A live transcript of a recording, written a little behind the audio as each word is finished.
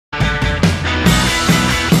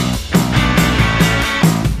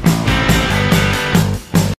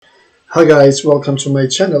Hi guys, welcome to my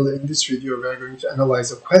channel. In this video we are going to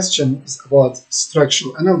analyze a question about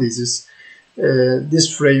structural analysis.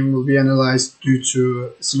 This frame will be analyzed due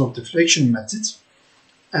to slope deflection method,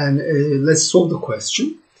 and let's solve the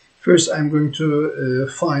question. First I'm going to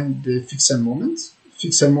find the fixed end moment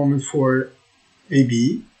for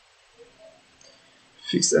AB.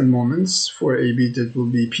 Fixed end moments for AB, that will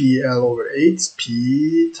be PL over 8,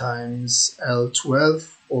 P times L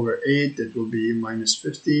 12 over 8, that will be minus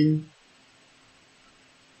 15.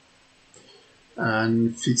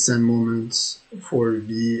 And fixed end moments for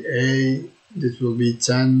BA, that will be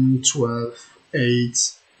 10, 12,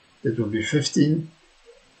 8, that will be 15.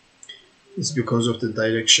 It's because of the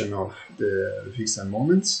direction of the fixed end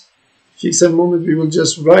moments. Fixed end moment we will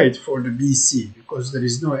just write for the BC, because there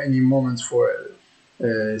is no any moment for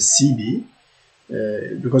CB,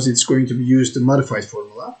 because it's going to be used the modified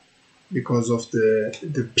formula because of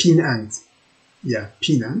the pin end. Yeah,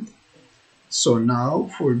 pin end. So now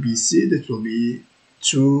for BC, that will be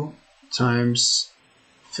 2 times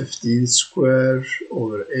 15 square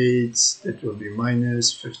over 8, that will be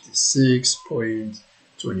minus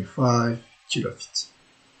 56.25 kilofeet.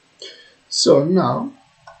 So now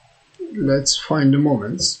let's find the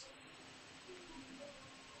moments.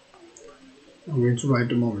 I'm going to write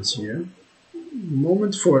the moments here.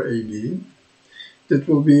 Moment for AB, that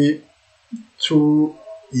will be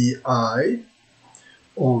 2EI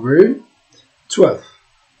over 12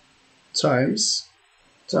 times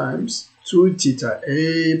 2 theta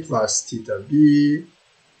A plus theta B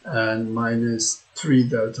and minus 3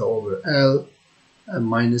 delta over L and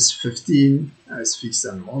minus 15 as fixed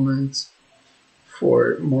end moment.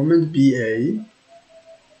 For moment BA,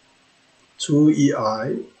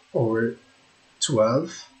 2EI over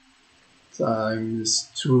 12 times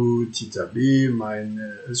 2 theta B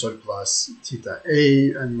plus theta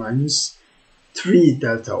A and minus 3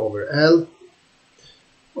 delta over L,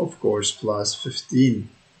 of course, plus 15.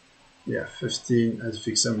 Yeah, 15 as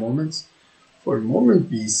fixed end moments. For moment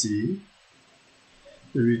BC,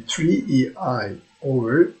 there will be 3EI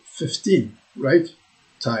over 15, right?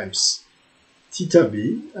 Times theta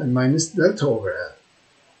B and minus delta over L.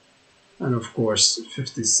 And of course,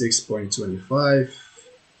 56.25.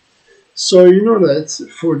 So you know that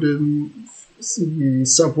for the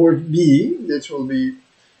support B, that will be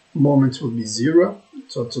moment will be 0.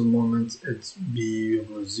 Total moment at B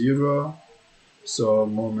will be 0. So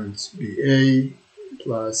moment BA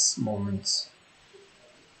plus moment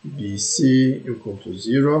BC equal to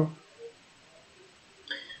 0.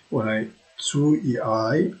 When I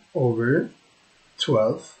 2EI over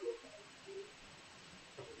 12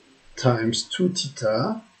 times 2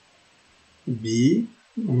 theta B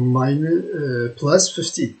minus plus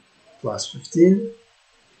 15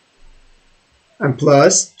 and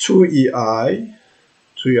plus 2EI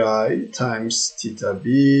times theta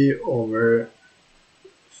B over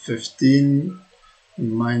 15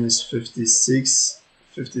 minus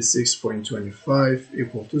 56.25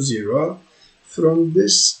 equal to 0. From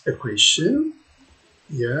this equation,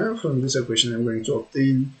 I'm going to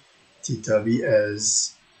obtain theta B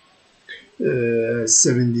as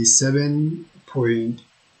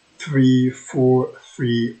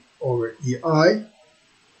 77.343 over EI.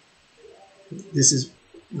 This is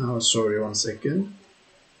now, sorry, one second.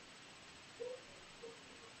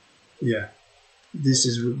 Yeah, this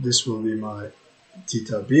will be my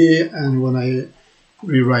theta B, and when I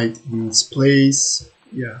rewrite in its place,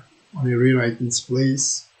 you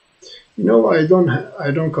know, I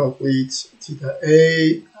don't calculate theta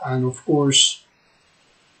A and of course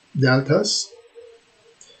deltas.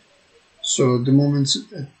 So the moments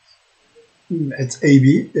at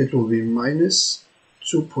AB, that will be minus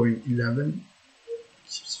 2.11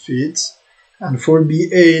 feet, and for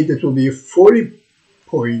BA that will be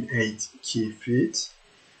 40.8 key feet,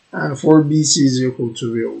 and for BC is equal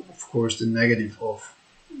to, of course, the negative of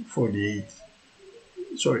 48.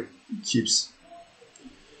 Sorry, keeps.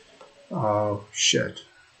 Oh shit!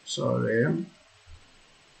 Sorry.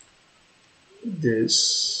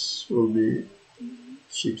 This will be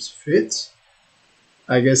keeps fit.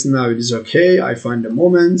 I guess now it is okay. I find the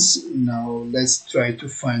moments. Now let's try to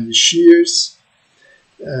find the shears.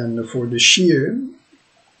 And for the shear,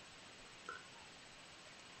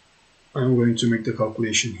 I'm going to make the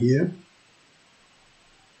calculation here.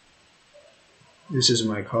 This is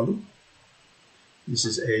my column. This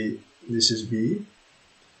is A, this is B,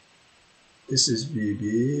 this is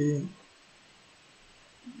BB,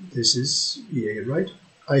 this is EA, right?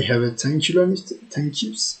 I have a 10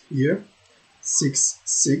 cubes here,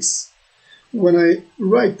 6. When I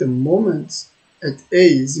write the moment at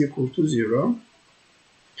A is equal to 0,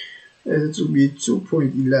 it will be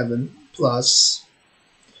 2.11 plus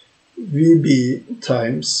VB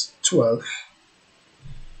times 12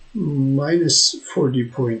 minus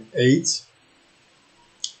 40.8,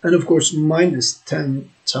 and of course minus 10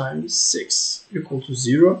 times 6 equal to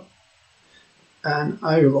 0, and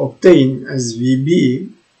I will obtain as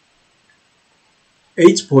VB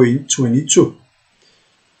 8.22.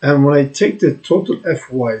 And when I take the total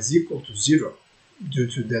Fy is equal to 0 due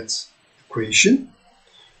to that equation,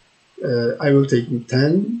 I will take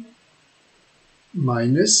 10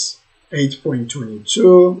 minus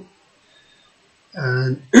 8.22,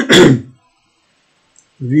 and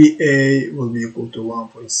VA will be equal to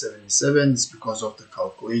 1.77. It's because of the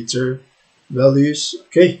calculator values.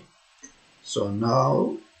 Okay, so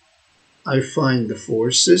now I find the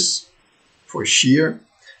forces for shear,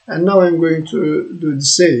 and now I'm going to do the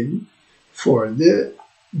same for the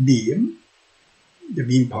beam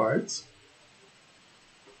part.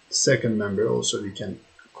 Second member also we can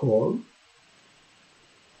call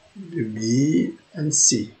the B and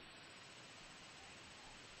C.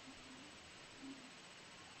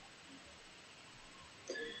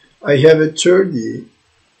 I have a 30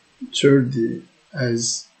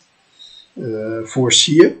 as force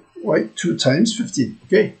here, right? 2 times 15.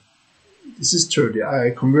 Okay, this is 30.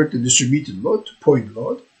 I convert the distributed load to point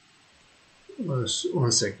load. 1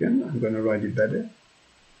 second, I'm going to write it better.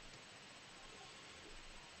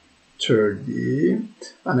 30,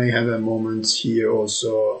 and I have a moment here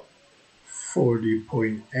also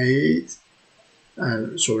 40.8,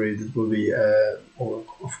 and sorry, that will be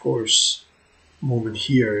of course moment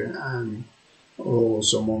here, and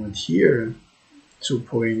also moment here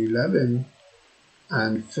 2.11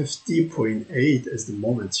 and 50.8 as the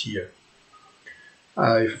moment here.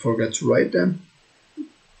 I forgot to write them.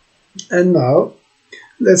 And now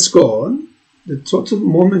let's go on. The total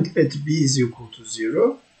moment at B is equal to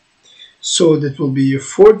 0, so that will be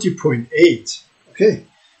 40.8, okay,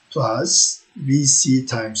 plus VC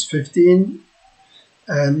times 15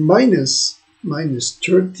 and minus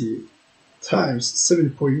 30 times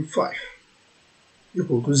 7.5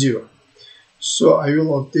 equal to 0. So I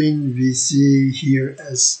will obtain VC here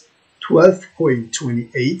as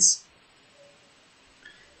 12.28.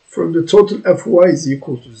 From the total Fy is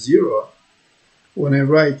equal to 0, when I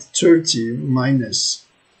write 30 minus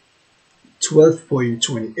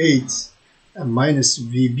 12.28 and minus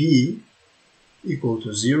VB equal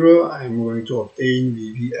to 0, I'm going to obtain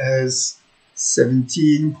VB as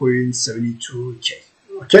 17.72 K.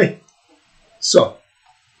 Okay, so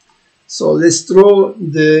let's draw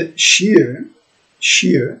the shear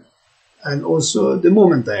and also the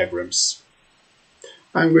moment diagrams.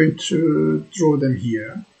 I'm going to draw them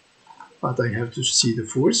here, but I have to see the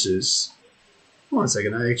forces. 1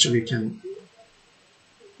 second, I actually can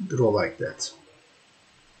draw like that.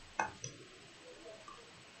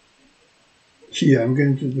 Here, I'm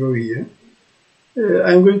going to draw here.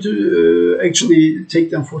 I'm going to actually take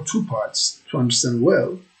them for 2 parts to understand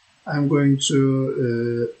well. I'm going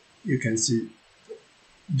to, you can see,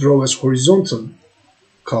 draw as horizontal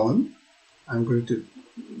column. I'm going to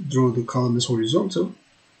draw the column as horizontal,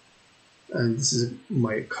 and this is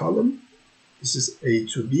my column. This is A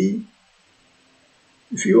to B.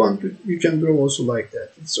 If you want to, you can draw also like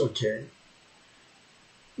that. It's okay.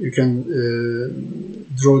 You can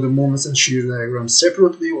draw the moments and shear diagrams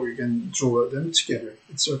separately, or you can draw them together.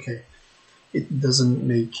 It's okay. It doesn't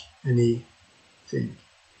make anything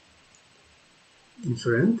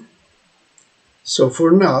different. So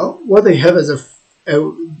for now, what I have as a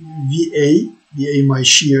VA my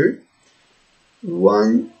shear,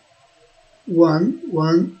 1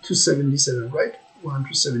 to 77, right? 1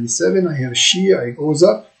 to 77. I have shear. I goes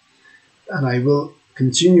up, and I will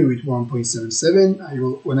continue with 1.77. I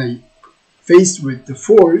will, when I faced with the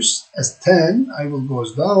force as 10, I will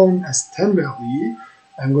goes down as 10 value.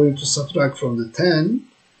 I'm going to subtract from the 10,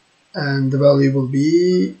 and the value will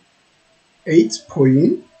be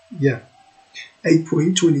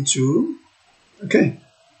 8.22. Okay,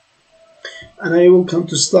 and I will come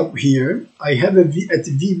to stop here. I have a V at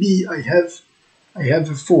VB. I have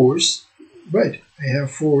a force, right? I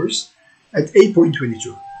have force at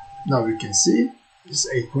 8.22. Now you can see this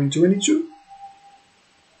 8.22.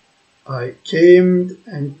 I came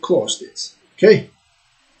and closed it. Okay.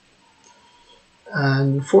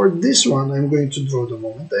 And for this one, I'm going to draw the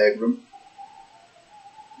moment diagram.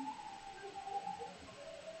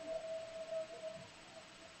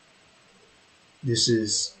 This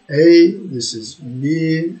is A, this is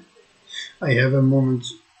B. I have a moment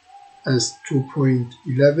as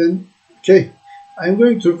 2.11. Okay, I'm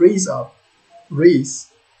going to raise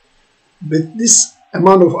with this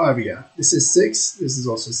amount of area. This is 6, this is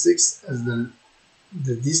also 6 as the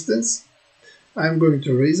the distance. I'm going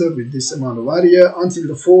to raise up with this amount of area until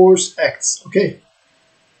the force acts. Okay.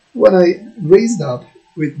 When I raised up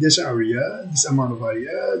with this area, this amount of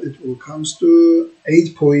area, that will comes to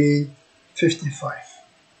 8.55.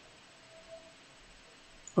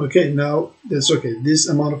 Okay, now that's okay. This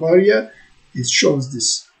amount of area, it shows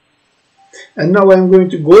this. And now I'm going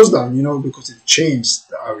to goes down, you know, because it changed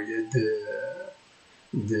the area,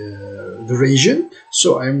 the region.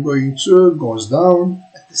 So I'm going to goes down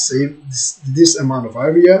at the same this amount of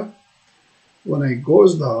area. When I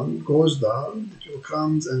goes down, it will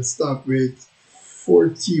come and stop with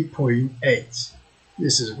 40.8.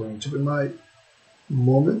 This is going to be my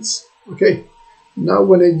moments. Okay. Now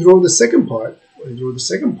when I draw the second part, when I draw the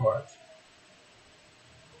second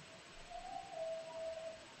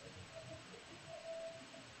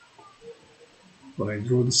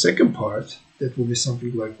part, that will be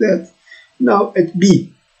something like that. Now at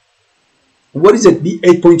B, what is at B?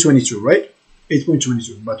 8.22, right?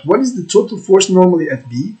 8.22. But what is the total force normally at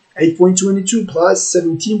B? 8.22 plus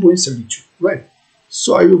 17.72, right?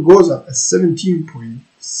 So I will go up at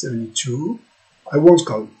 17.72. I won't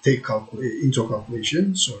take into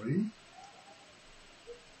calculation, sorry.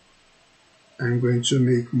 I'm going to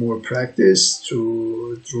make more practice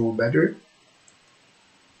to draw better.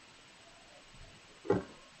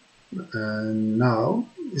 And now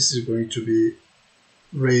this is going to be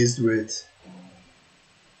raised with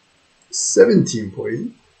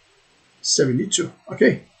 17.72.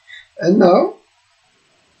 Okay, and now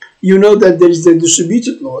you know that there is a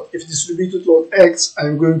distributed load. If distributed load acts,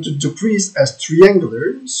 I'm going to decrease as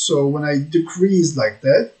triangular. So when I decrease like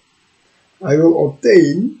that, I will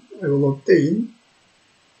obtain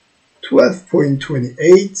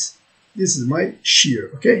 12.28. This is my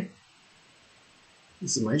shear. Okay,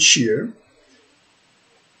 this is my shear.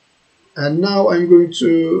 And now I'm going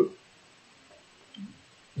to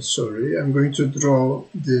draw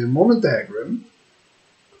the moment diagram.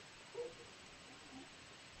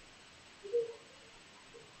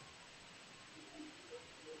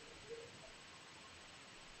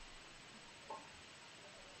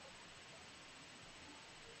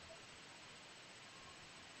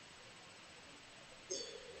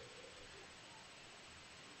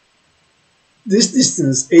 This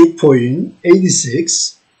distance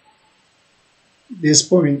 8.86. This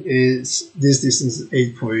distance is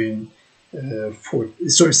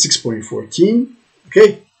 6.14.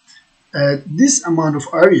 Okay, at this amount of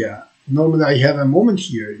area, normally I have a moment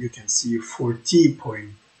here. You can see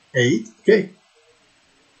 40.8. Okay,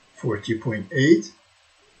 40.8.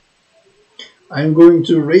 I'm going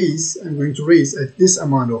to raise at this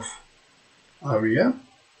amount of area.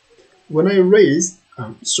 When I raise,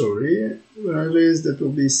 that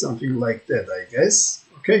will be something like that, I guess.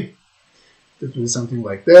 Okay, that will be something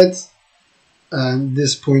like that. And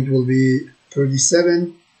this point will be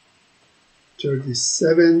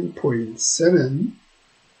 37.7,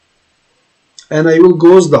 and I will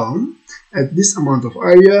goes down at this amount of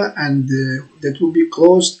area, and that will be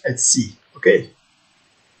closed at C. Okay.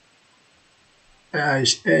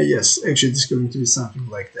 Yes, actually, it's going to be something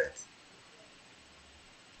like that.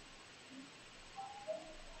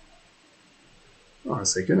 One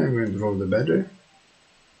second, I'm going to draw the better.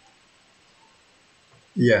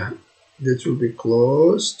 Yeah, that will be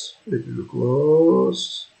closed. It will be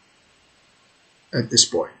closed at this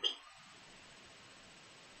point,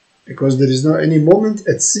 because there is no any moment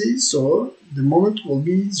at C, so the moment will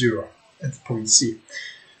be 0 at point C.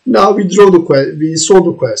 Now we solve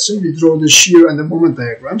the question. We draw the shear and the moment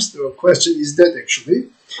diagrams. The question is that actually,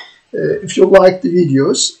 if you like the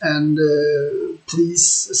videos, and please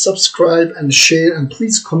subscribe and share, and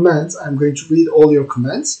please comment. I'm going to read all your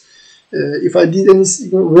comments. If I did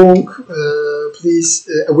anything wrong, please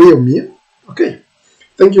aware me. Okay.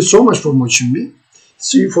 Thank you so much for watching me.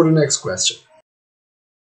 See you for the next question.